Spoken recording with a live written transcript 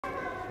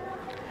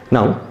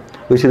Now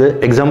we see the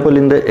example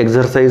in the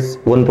exercise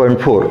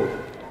 1.4.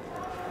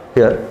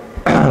 Here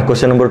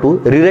question number 2,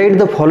 rewrite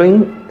the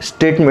following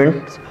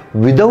statements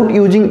without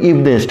using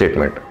if then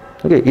statement.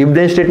 Okay, if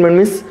then statement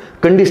means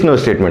conditional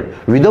statement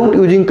without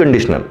using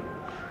conditional.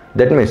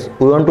 That means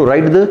we want to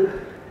write the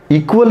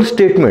equal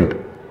statement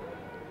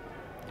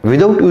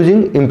without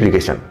using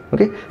implication.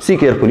 Okay, see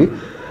carefully.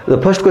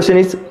 The first question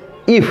is,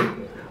 if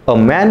a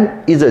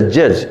man is a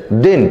judge,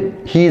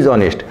 then he is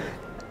honest.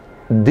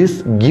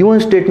 This given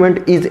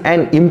statement is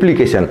an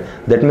implication.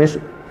 That means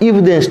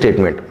if then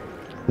statement.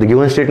 The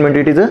given statement,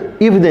 it is a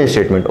if then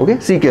statement. Okay,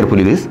 see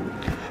carefully this.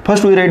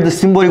 First we write the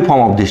symbolic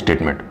form of this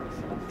statement.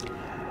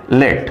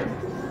 Let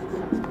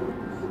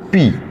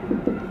P,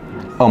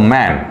 a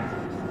man,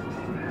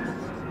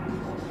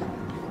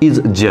 is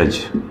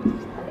judge,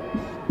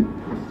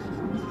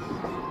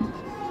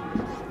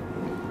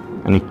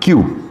 and Q,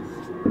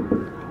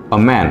 a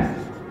man,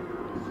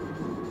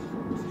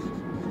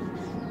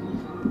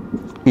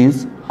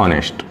 is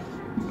honest.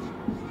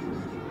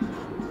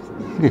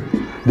 Okay.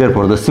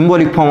 Therefore the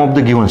symbolic form of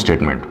the given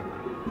statement,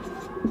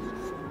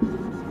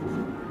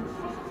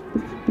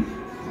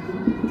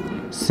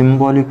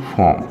 symbolic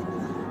form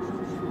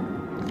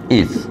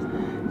is,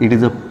 it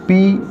is a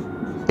P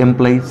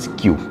implies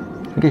Q.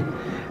 Okay,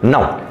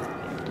 now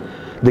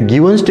the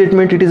given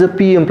statement, it is a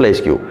P implies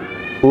Q.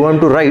 We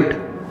want to write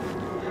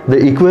the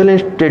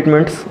equivalent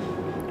statements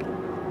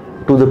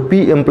to the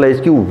P implies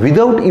Q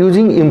without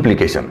using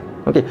implication.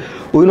 Okay,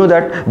 we know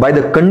that by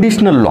the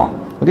conditional law.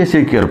 Okay,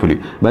 see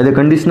carefully. By the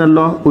conditional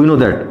law, we know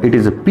that it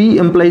is a P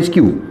implies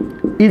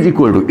Q is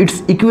equal to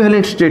its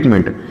equivalent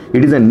statement.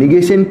 It is a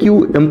negation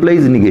Q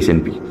implies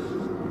negation P.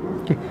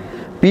 Okay,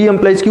 P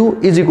implies Q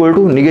is equal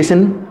to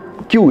negation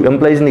Q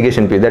implies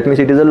negation P. That means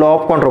it is a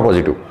law of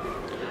contrapositive.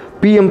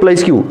 P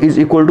implies Q is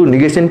equal to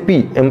negation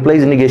P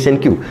implies negation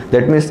Q.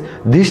 That means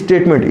this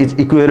statement is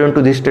equivalent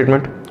to this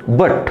statement,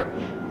 but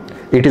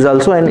it is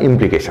also an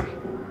implication.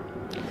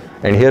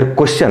 And here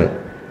question,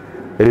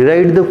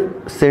 rewrite the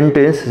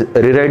sentence,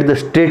 rewrite the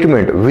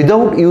statement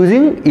without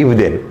using if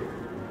then.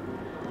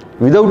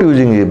 Without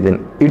using if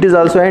then. It is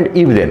also an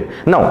if then.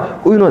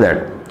 Now we know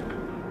that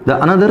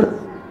the another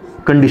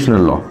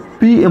conditional law,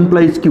 P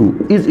implies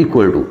Q is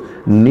equal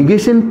to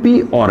negation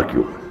P or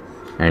Q.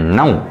 And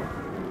now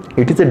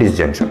it is a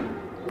disjunction.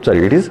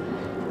 Sorry, it is,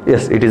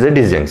 yes, it is a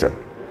disjunction.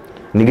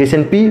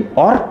 Negation P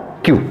or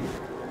Q.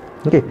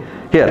 Okay,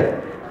 here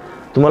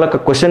तुम्हाला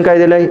question काय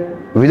दिला आहे,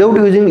 without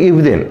using if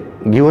then.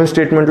 Given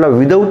स्टेटमेंटला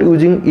without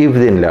using if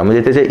then लिहा,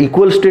 म्हणजे त्याच्या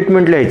equal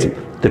statement लिहायची.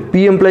 तर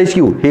P employees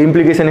Q हे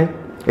implication आहे.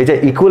 याच्या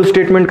इक्वल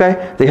स्टेटमेंट काय,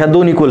 तर ह्या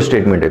दोन इक्वल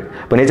स्टेटमेंट आहेत,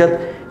 पण याच्यात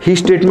ही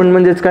स्टेटमेंट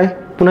म्हणजेच काय,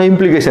 पुन्हा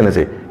इम्प्लिकेशनच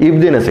आहे, इफ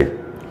देनच आहे.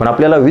 पण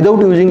आपल्याला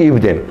without using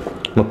if then.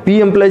 Mug P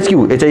employees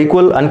Q याच्या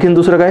इक्वल आणखीन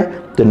दुसरं काय,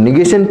 तर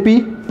निगेशन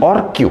पी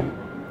ऑर क्यू.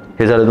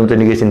 हे झालं तुमचं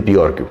negation P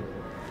or Q.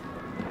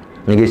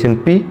 Negation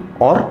P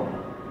or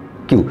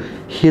Q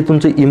हे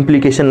तुमचं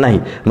इम्प्लिकेशन नाही,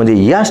 म्हणजे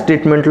या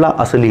स्टेटमेंटला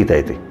असं लिहिता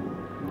येते.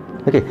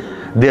 Okay,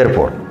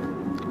 therefore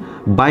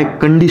by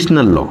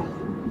conditional law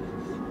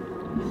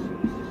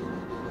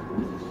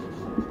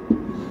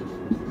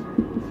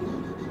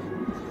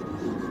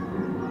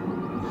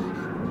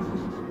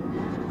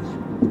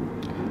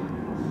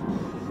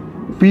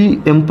P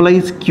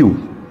implies Q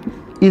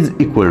is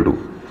equal to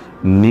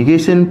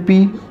negation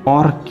P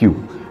or Q.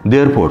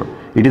 Therefore,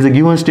 it is a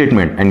given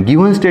statement, and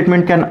given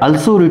statement can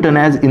also written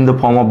as in the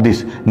form of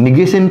this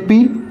negation P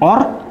or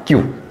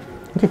Q.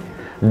 Okay.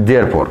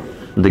 Therefore,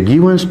 the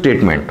given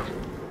statement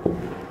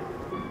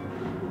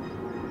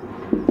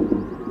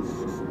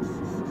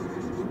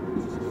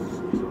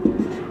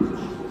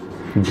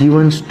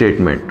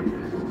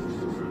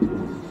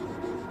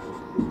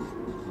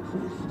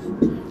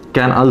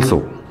can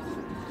also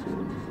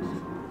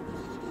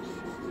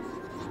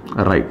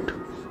write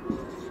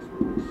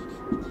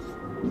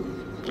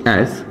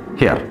as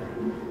here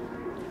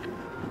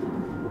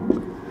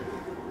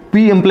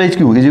P implies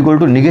Q is equal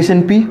to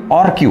negation P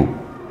or Q.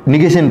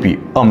 Negation P,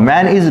 a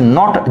man is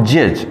not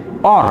judge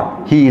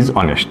or he is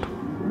honest.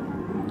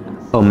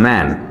 A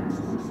man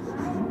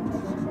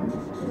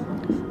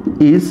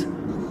is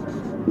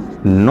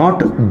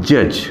not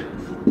judge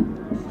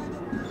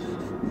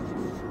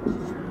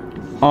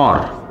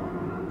or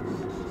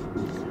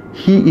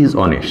he is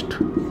honest.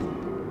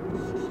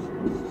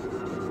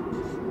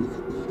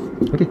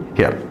 Okay,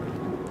 here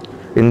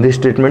in this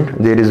statement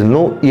there is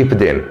no if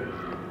then,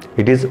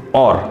 it is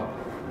or,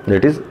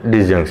 that is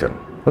disjunction.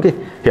 Okay,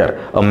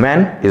 here a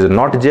man is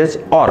not judge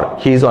or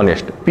he is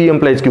honest. P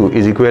implies Q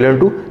is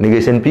equivalent to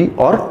negation P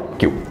or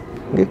Q.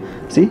 Okay,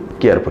 see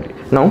carefully.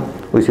 Now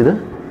we see the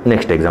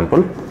next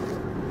example.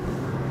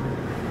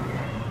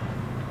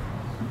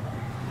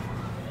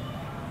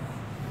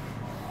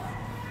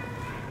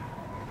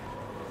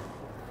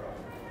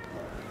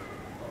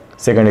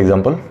 Second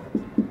example,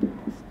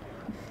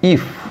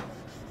 if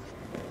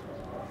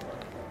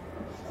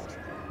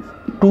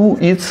 2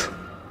 is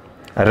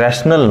a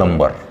rational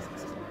number,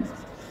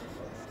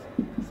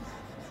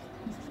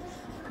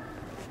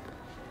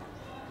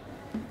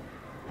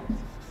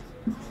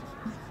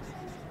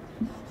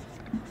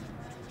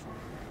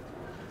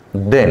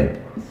 then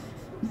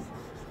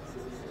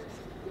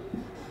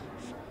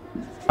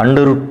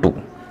under root 2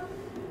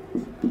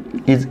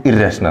 is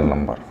irrational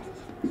number.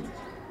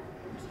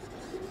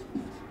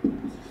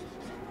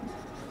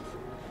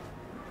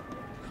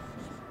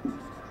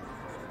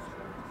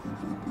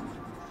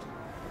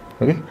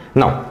 Okay,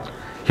 now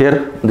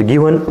here the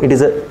given, it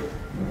is a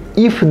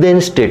if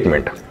then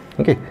statement.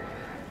 Okay,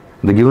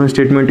 the given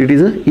statement, it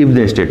is a if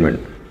then statement.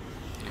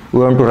 We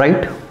want to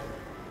write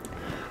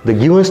the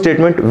given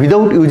statement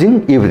without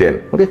using if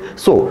then. Okay,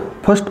 so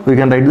first we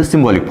can write the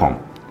symbolic form.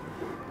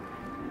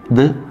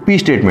 The P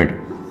statement,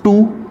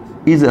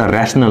 2 is a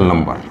rational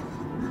number.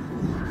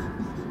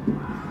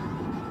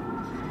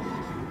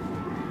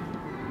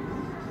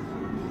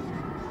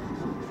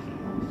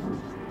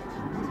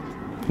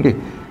 Okay,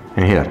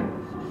 and here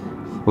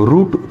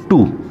root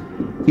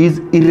 2 is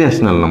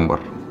irrational number.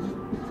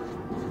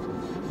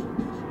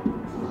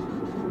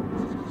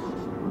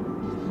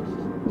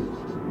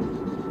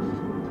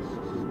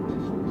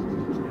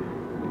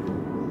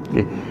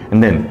 Okay,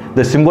 and then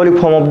the symbolic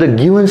form of the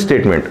given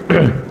statement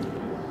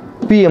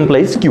P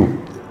implies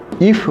Q.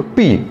 If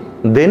P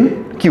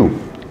then Q,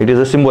 it is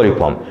a symbolic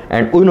form,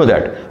 and we know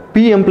that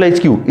P implies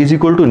Q is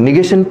equal to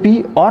negation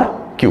P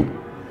or Q.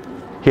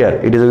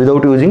 Here it is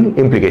without using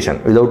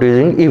implication, without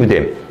using if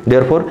then.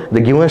 Therefore the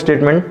given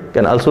statement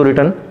can also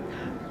written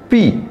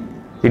P,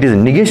 it is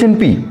negation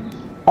P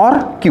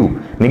or Q.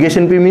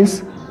 Negation P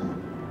means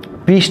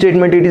P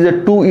statement, it is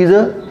a 2 is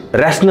a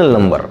rational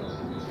number,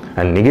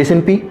 and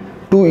negation P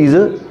 2 is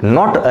a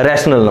not a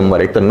rational number.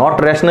 एक तर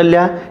not rational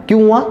लिहा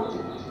किंवा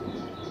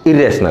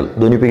irrational,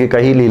 दोन्हीपैकी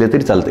काही लिहिले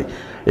तरी चालते.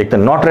 एक तर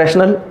नॉट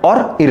रॅशनल और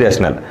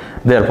irrational.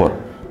 Therefore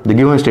the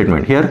given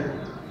statement here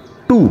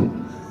 2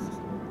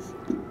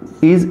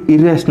 is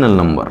irrational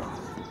number.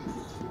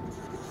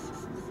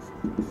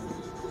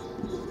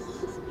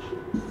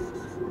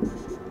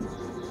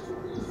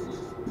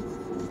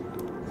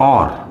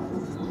 Or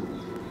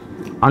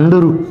under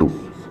root 2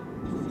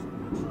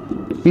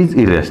 is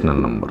irrational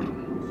number.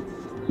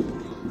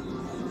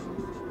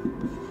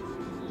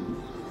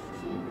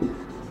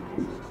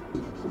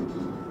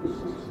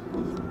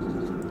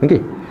 Okay,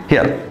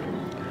 here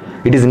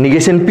it is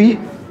negation P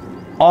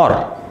or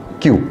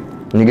Q.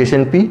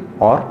 Negation P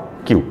or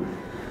Q.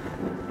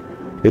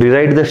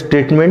 Rewrite the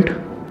statement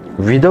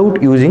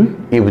without using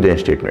if then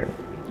statement.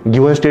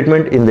 Given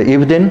statement in the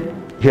if then,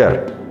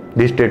 here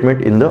this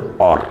statement in the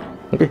or.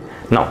 Okay,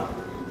 now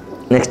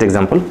next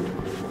example.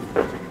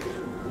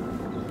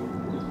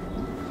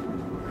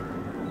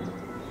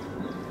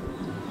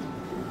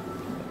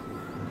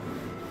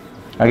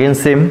 Again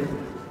same.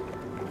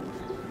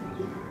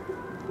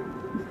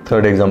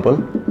 Third example,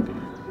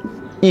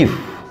 if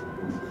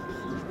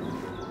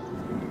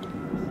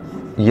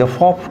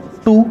f of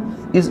 2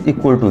 is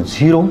equal to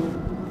 0,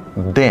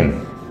 then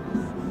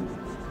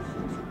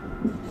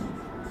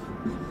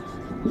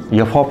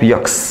f of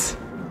x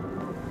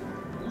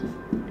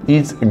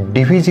is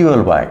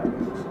divisible by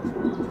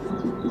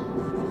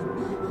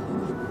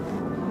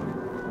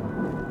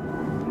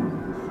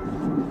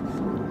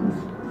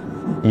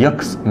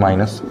x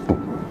minus 2.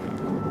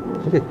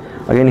 Okay,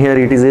 again here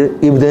it is a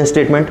if then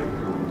statement.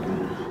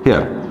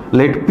 Here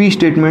let P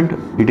statement,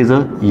 it is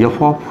a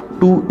f of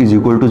 2 is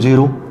equal to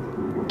 0.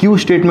 Q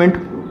statement,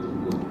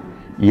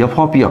 f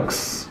of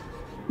x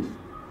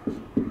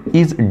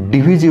is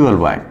divisible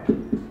by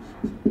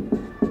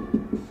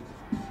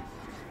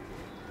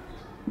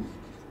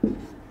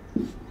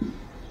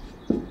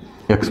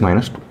x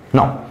minus 2.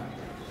 Now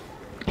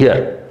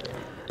here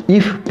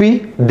if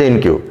P then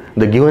Q,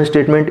 the given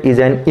statement is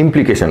an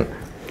implication.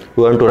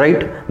 We want to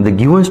write the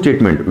given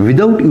statement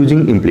without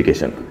using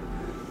implication.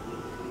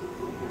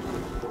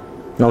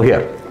 Now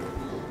here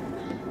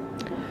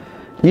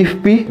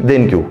if P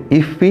then Q,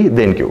 if P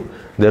then Q,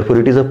 therefore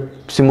it is a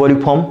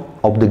symbolic form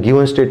of the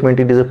given statement,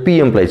 it is a P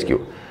implies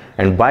Q,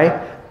 and by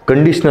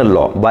conditional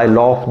law, by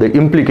law of the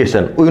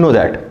implication, we know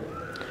that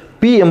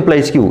P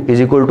implies Q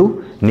is equal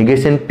to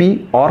negation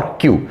P or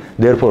Q.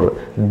 Therefore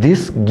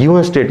this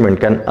given statement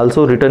can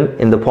also written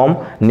in the form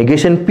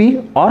negation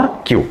P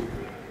or Q,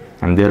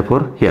 and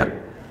therefore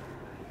here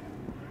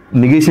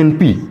negation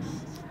P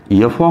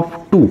f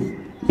of 2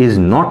 is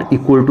not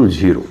equal to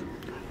 0.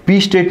 P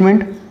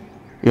statement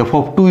f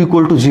of 2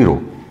 equal to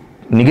 0,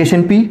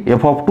 negation P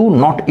f of 2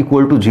 not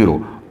equal to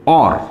 0,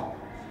 or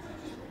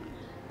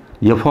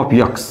f of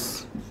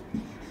x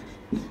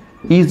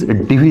is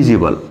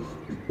divisible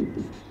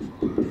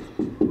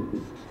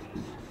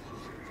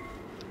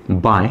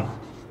by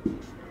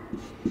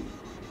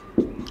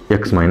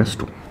x minus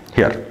 2.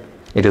 Here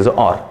it is a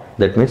or,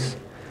 that means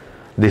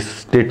this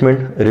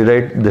statement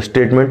rewrite the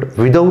statement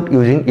without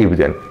using if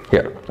then.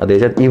 Here आता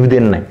याच्यात if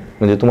then नाही,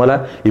 म्हणजे तुम्हाला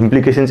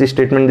इम्प्लिकेशनची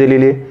statement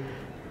दिलेली आहे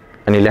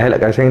आणि लिहायला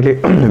काय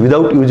सांगितले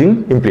विदाउट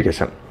युजिंग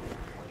इम्प्लिकेशन.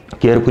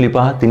 केअरफुली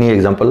पहा तिन्ही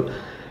एक्झाम्पल.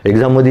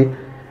 एक्झाममध्ये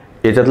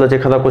याच्यातलाच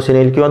एखादा क्वेश्चन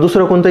येईल किंवा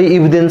दुसरा कोणताही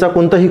इफ देनचा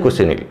कोणताही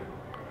क्वेश्चन येईल,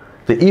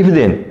 तर इफ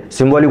देन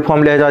सिम्बॉलिक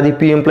फॉर्म लिहायच्या आधी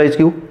पी एम्प्लाइज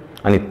क्यू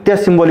आणि त्या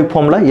सिम्बॉलिक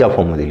फॉर्मला या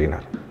फॉर्ममध्ये लिहिणार.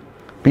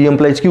 P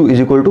employees Q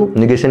is equal to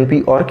negation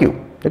P और क्यू.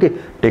 ओके,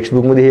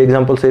 टेक्स्टबुकमध्ये हे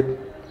एक्झाम्पल्स आहेत,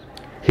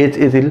 हेच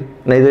येतील,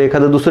 नाही तर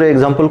एखादं दुसरं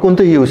एक्झाम्पल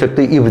कोणतंही येऊ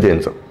शकते if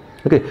देनचं.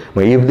 Okay,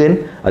 mug if then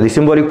आधी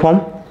सिम्बॉलिक फॉर्म,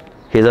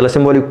 हे झालं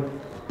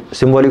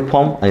सिम्बॉलिक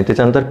फॉर्म, आणि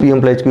त्याच्यानंतर P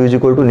employees Q is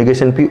equal to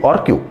negation P or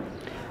Q.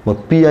 Mug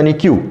P आणि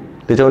क्यू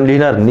त्याच्यावर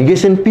लिहिणार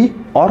negation P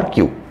or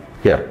Q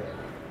here.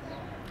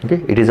 Okay,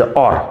 it is a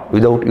or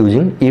without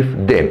using if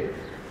then.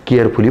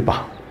 Carefully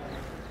पहा.